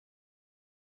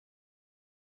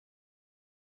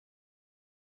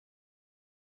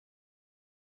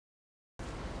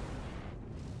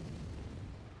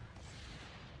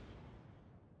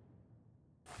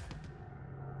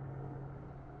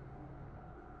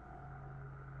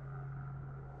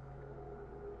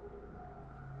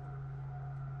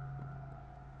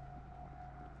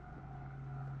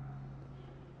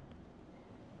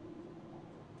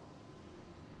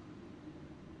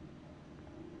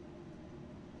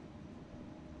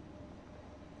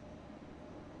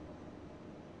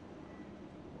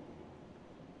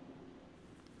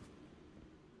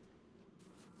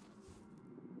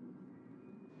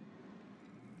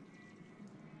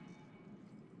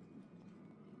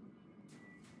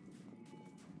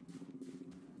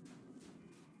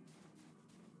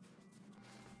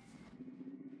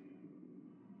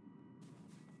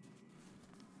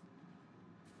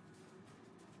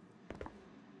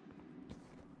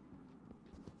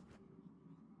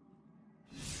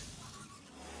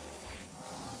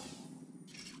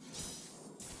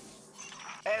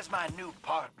As my new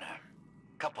partner,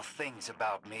 couple things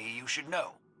about me you should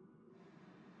know.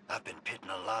 I've been pitting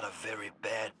a lot of very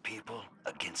bad people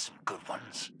against some good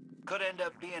ones. Could end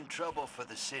up being trouble for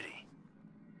the city.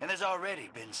 And there's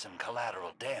already been some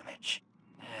collateral damage.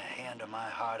 Hand on my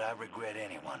heart, I regret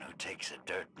anyone who takes a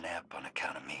dirt nap on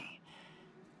account of me.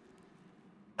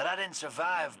 But I didn't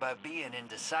survive by being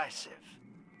indecisive.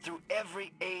 Through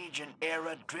every age and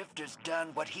era, Drifter's done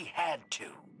what he had to.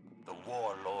 The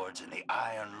warlords and the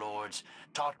Iron Lords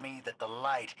taught me that the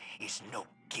light is no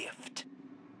gift.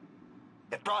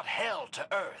 It brought hell to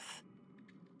Earth.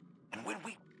 And when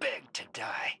we begged to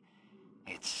die,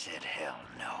 it said hell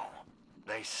no.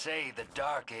 They say the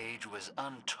Dark Age was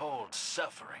untold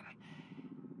suffering.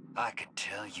 I could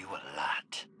tell you a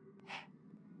lot.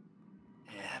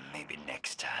 Yeah, maybe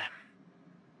next time.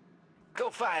 Go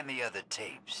find the other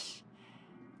tapes.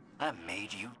 I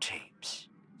made you tapes.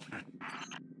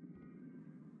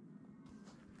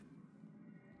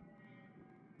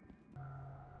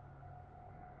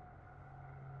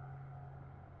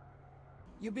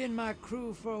 You've been my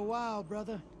crew for a while,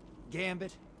 brother.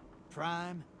 Gambit,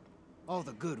 Prime, all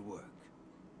the good work.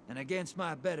 And against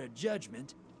my better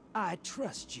judgment, I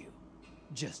trust you.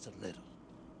 Just a little.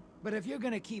 But if you're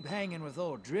gonna keep hanging with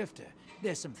old Drifter,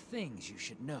 there's some things you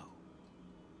should know.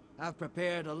 I've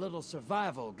prepared a little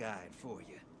survival guide for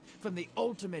you, from the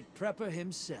ultimate prepper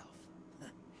himself.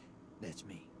 That's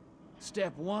me.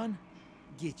 Step 1,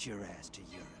 get your ass to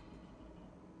Europe.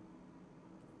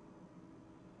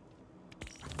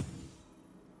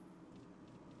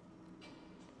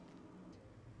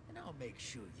 And I'll make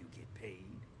sure you get paid.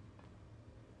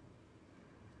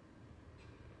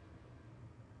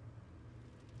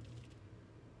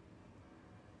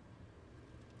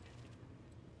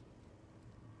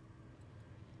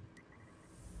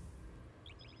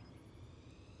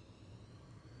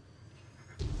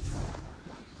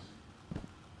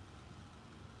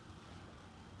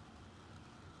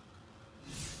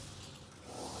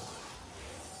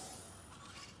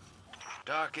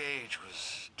 Dark Age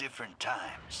was different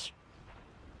times.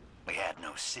 We had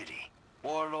no city.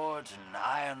 Warlords and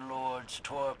Iron Lords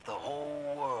tore up the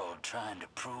whole world trying to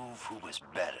prove who was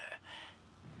better.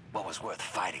 What was worth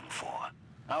fighting for.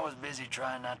 I was busy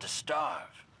trying not to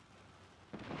starve.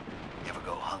 You ever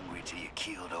go hungry till you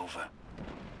keeled over?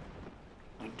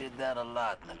 We did that a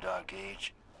lot in the Dark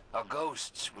Age. Our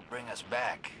ghosts would bring us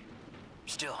back.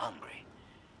 Still hungry.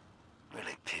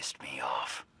 Really pissed me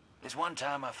off. There's one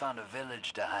time I found a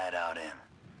village to hide out in.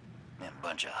 A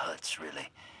bunch of huts, really.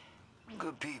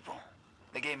 Good people.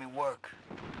 They gave me work,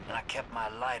 and I kept my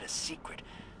light a secret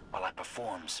while I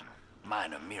performed some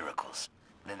minor miracles.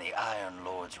 Then the Iron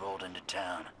Lords rolled into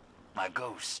town. My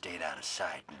ghosts stayed out of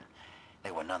sight, and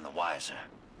they were none the wiser.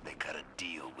 They cut a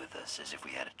deal with us as if we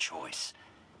had a choice.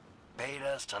 Paid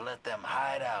us to let them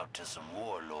hide out till some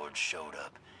warlords showed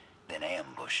up, then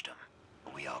ambushed them.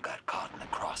 We all got caught in the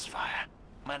crossfire.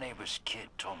 My neighbor's kid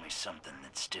told me something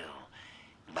that still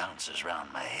bounces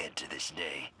around my head to this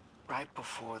day. Right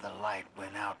before the light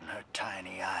went out in her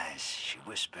tiny eyes, she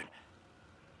whispered,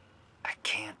 "I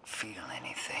can't feel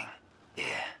anything."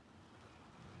 Yeah.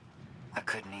 I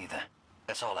couldn't either.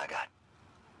 That's all I got.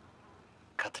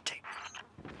 Cut the tape.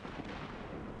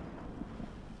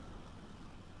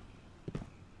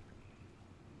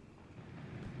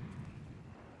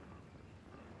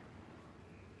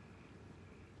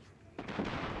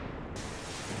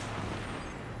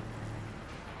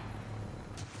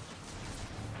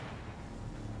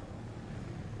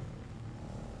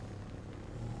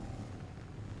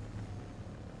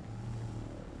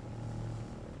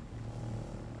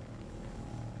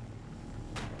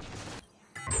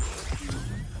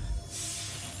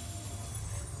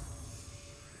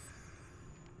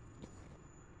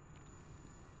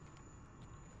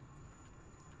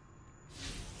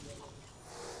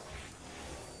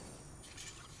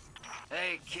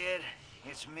 Hey, kid,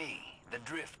 it's me, the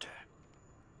Drifter.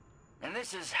 And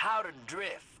this is How to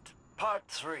Drift, Part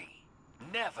 3.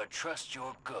 Never trust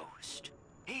your ghost.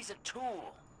 He's a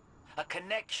tool, a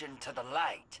connection to the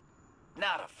light.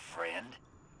 Not a friend,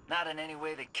 not in any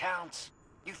way that counts.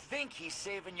 You think he's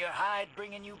saving your hide,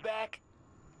 bringing you back?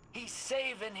 He's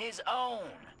saving his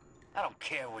own. I don't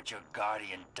care what your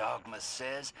guardian dogma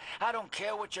says. I don't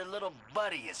care what your little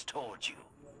buddy has told you.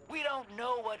 We don't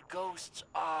know what ghosts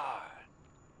are.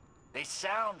 They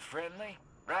sound friendly,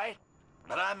 right?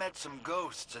 But I met some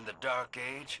ghosts in the Dark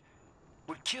Age.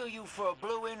 Would kill you for a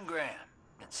blue engram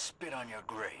and spit on your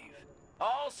grave.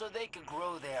 All so they could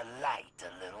grow their light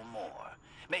a little more.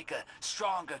 Make a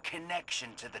stronger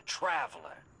connection to the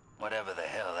Traveler. Whatever the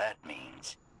hell that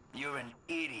means. You're an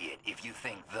idiot if you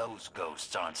think those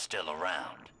ghosts aren't still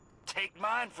around. Take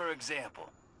mine, for example.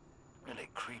 Really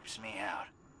creeps me out.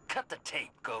 Cut the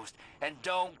tape, Ghost, and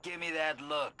don't give me that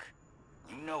look.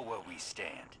 You know where we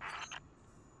stand.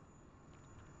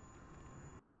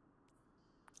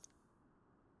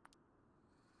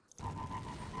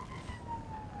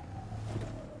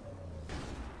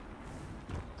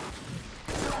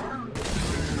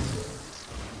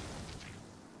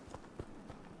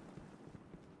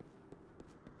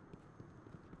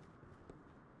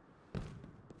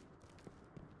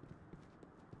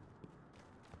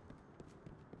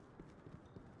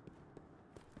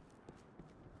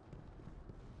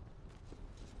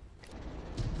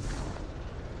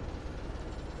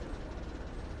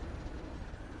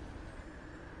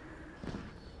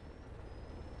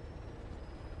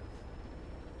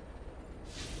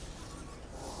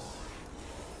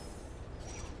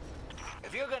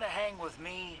 If you're gonna hang with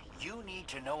me, you need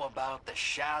to know about the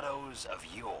Shadows of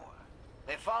Yore.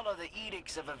 They follow the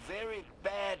edicts of a very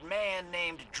bad man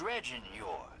named Dredgen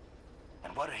Yore.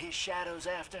 And what are his shadows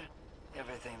after?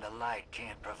 Everything the light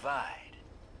can't provide.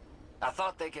 I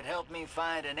thought they could help me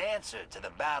find an answer to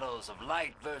the battles of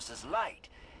light versus light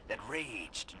that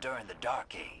raged during the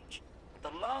Dark Age.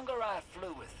 The longer I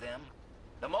flew with them,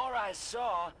 the more I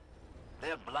saw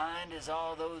they're blind as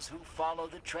all those who follow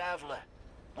the Traveler.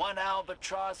 One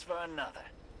albatross for another.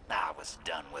 I was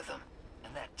done with them.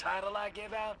 And that title I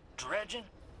gave out, Dredgen,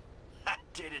 I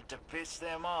did it to piss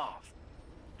them off.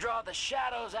 Draw the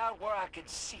shadows out where I could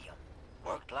see them.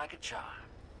 Worked like a charm.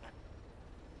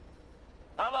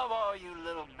 I love all you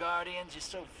little guardians. You're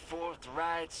so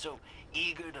forthright, so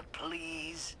eager to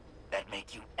please. That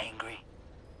make you angry?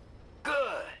 Good.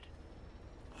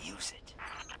 Use it.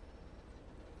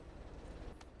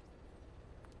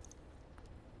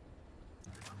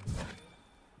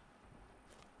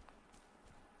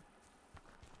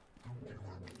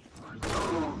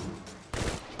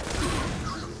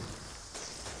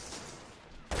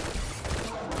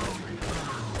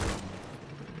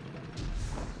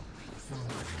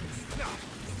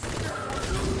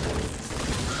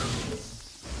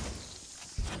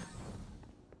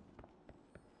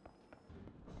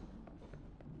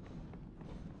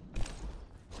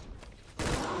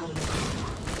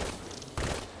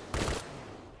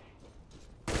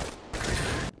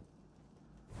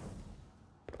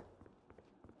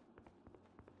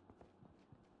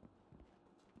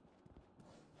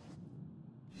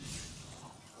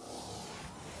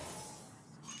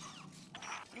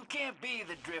 You can't be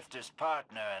the Drifter's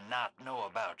partner and not know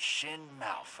about Shin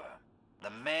Malphur. The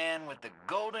man with the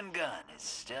golden gun is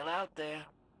still out there.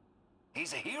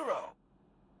 He's a hero.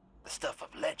 The stuff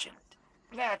of legend.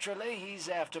 Naturally, he's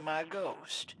after my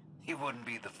ghost. He wouldn't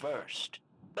be the first.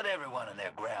 But everyone and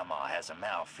their grandma has a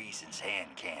malfeasance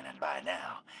hand cannon by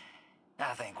now.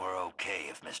 I think we're okay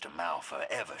if Mr. Malphur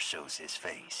ever shows his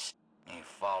face. He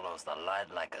follows the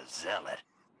light like a zealot.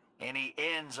 And he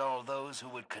ends all those who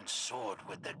would consort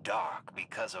with the dark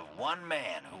because of one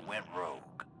man who went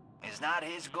rogue. It's not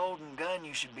his golden gun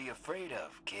you should be afraid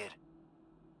of, kid.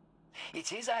 It's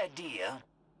his idea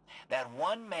that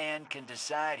one man can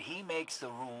decide he makes the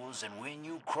rules, and when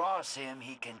you cross him,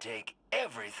 he can take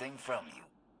everything from you.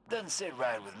 Doesn't sit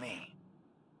right with me.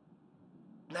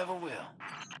 Never will.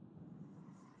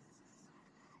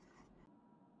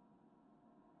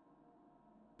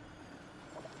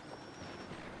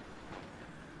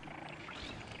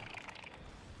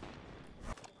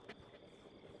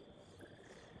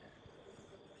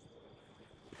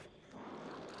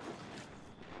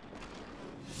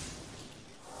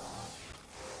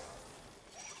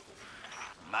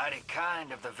 Mighty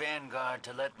kind of the Vanguard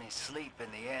to let me sleep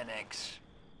in the Annex.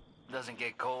 Doesn't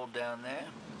get cold down there.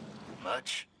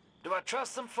 Much. Do I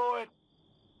trust them for it?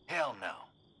 Hell no.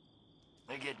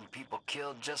 They're getting people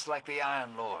killed just like the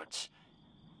Iron Lords.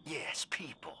 Yes,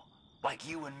 people. Like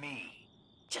you and me.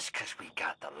 Just 'cause we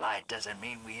got the light doesn't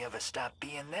mean we ever stop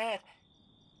being that.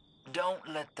 Don't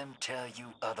let them tell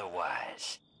you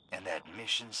otherwise. And that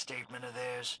mission statement of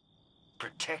theirs,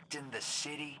 protecting the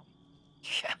city,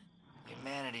 yeah.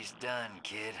 Humanity's done,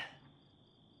 kid.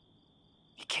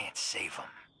 You can't save them.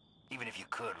 Even if you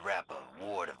could wrap a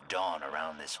ward of dawn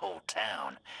around this whole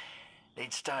town,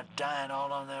 they'd start dying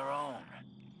all on their own.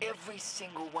 Every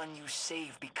single one you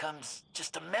save becomes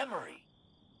just a memory.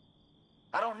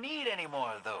 I don't need any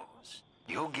more of those.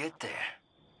 You'll get there.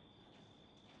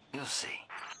 You'll see.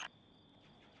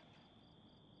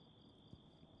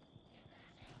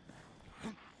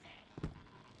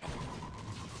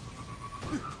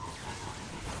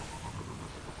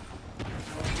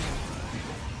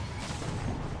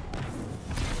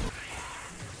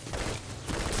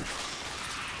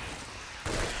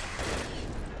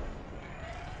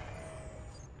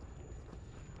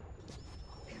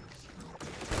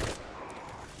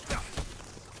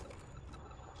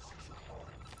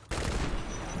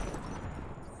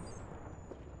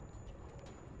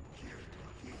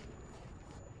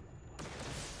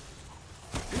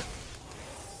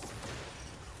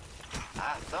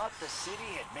 thought the city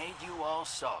had made you all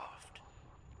soft.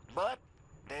 But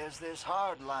there's this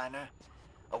hardliner,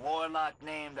 a warlock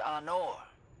named Anor.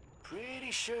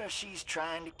 Pretty sure she's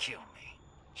trying to kill me.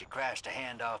 She crashed a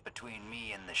handoff between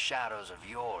me and the shadows of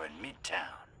Yor in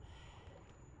Midtown.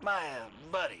 My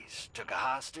buddies took a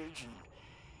hostage, and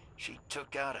she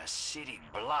took out a city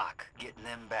block getting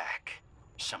them back.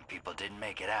 Some people didn't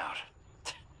make it out.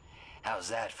 How's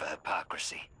that for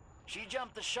hypocrisy? She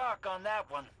jumped the shark on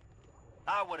that one.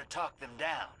 I would have talked them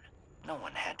down. No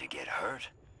one had to get hurt.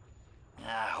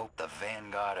 I hope the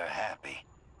Vanguard are happy.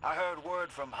 I heard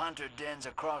word from hunter dens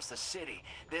across the city.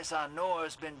 This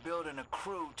Anor's been building a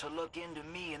crew to look into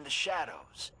me in the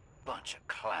shadows. Bunch of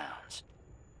clowns.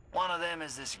 One of them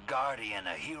is this Guardian,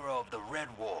 a hero of the Red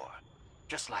War.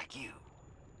 Just like you.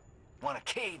 One of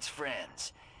Cade's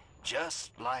friends.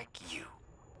 Just like you.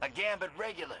 A Gambit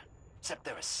regular, except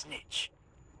they're a snitch.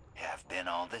 Have been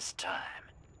all this time.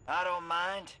 I don't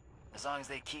mind. As long as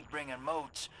they keep bringing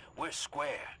motes, we're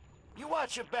square. You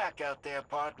watch your back out there,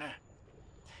 partner.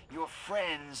 Your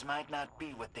friends might not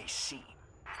be what they seem.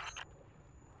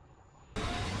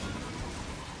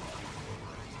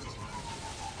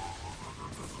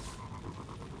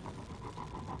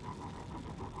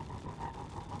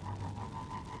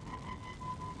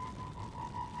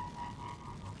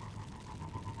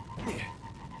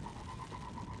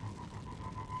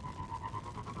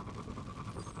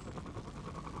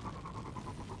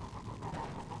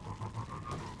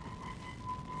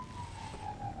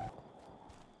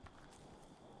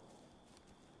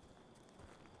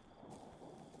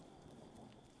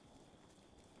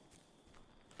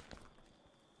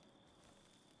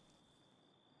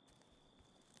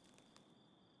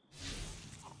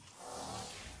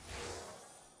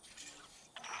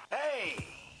 Hey,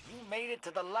 you made it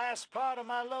to the last part of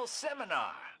my little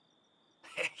seminar.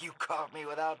 You caught me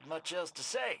without much else to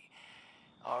say.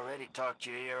 Already talked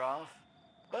your ear off.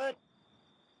 But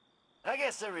I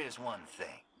guess there is one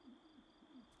thing.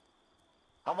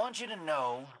 I want you to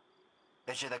know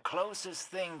that you're the closest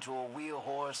thing to a wheel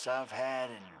horse I've had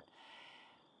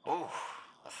in,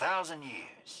 1,000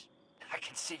 years. I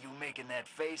can see you making that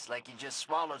face like you just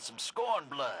swallowed some scorn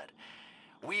blood.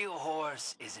 Wheel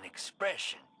horse is an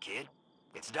expression, kid.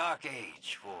 It's Dark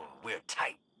Age, for we're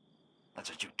tight.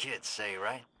 That's what you kids say,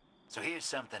 right? So here's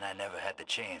something I never had the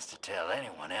chance to tell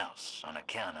anyone else on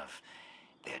account of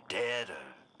they're dead or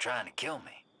trying to kill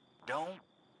me. Don't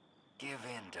give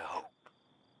in to hope.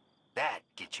 That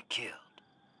gets you killed.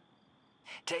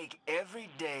 Take every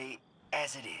day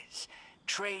as it is.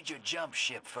 Trade your jump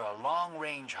ship for a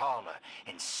long-range hauler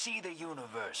and see the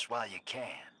universe while you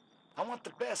can. I want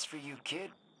the best for you,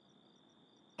 kid.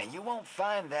 And you won't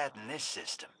find that in this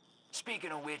system.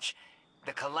 Speaking of which,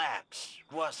 the collapse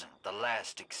wasn't the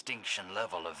last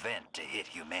extinction-level event to hit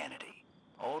humanity.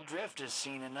 Old Drifter's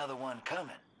seen another one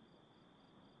coming.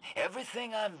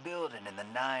 Everything I'm building in the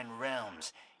 9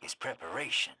 realms is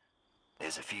preparation.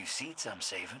 There's a few seats I'm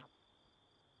saving.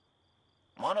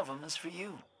 One of them is for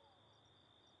you,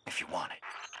 if you want it.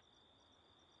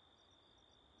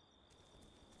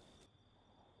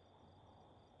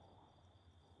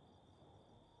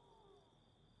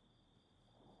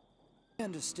 We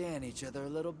understand each other a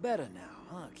little better now,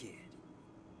 huh, kid?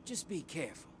 Just be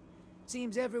careful.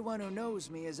 Seems everyone who knows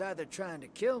me is either trying to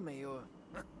kill me or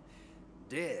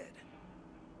dead.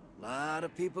 Lot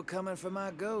of people coming for my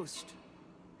ghost.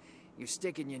 You're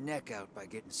sticking your neck out by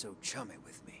getting so chummy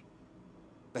with me.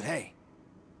 But hey,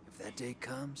 if that day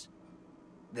comes,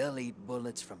 they'll eat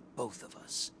bullets from both of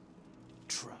us.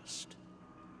 Trust.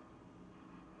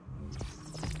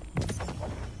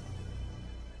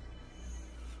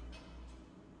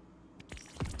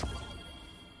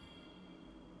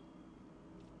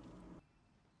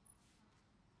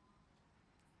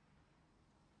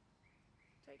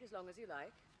 Take as long as you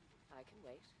like. I can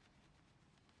wait.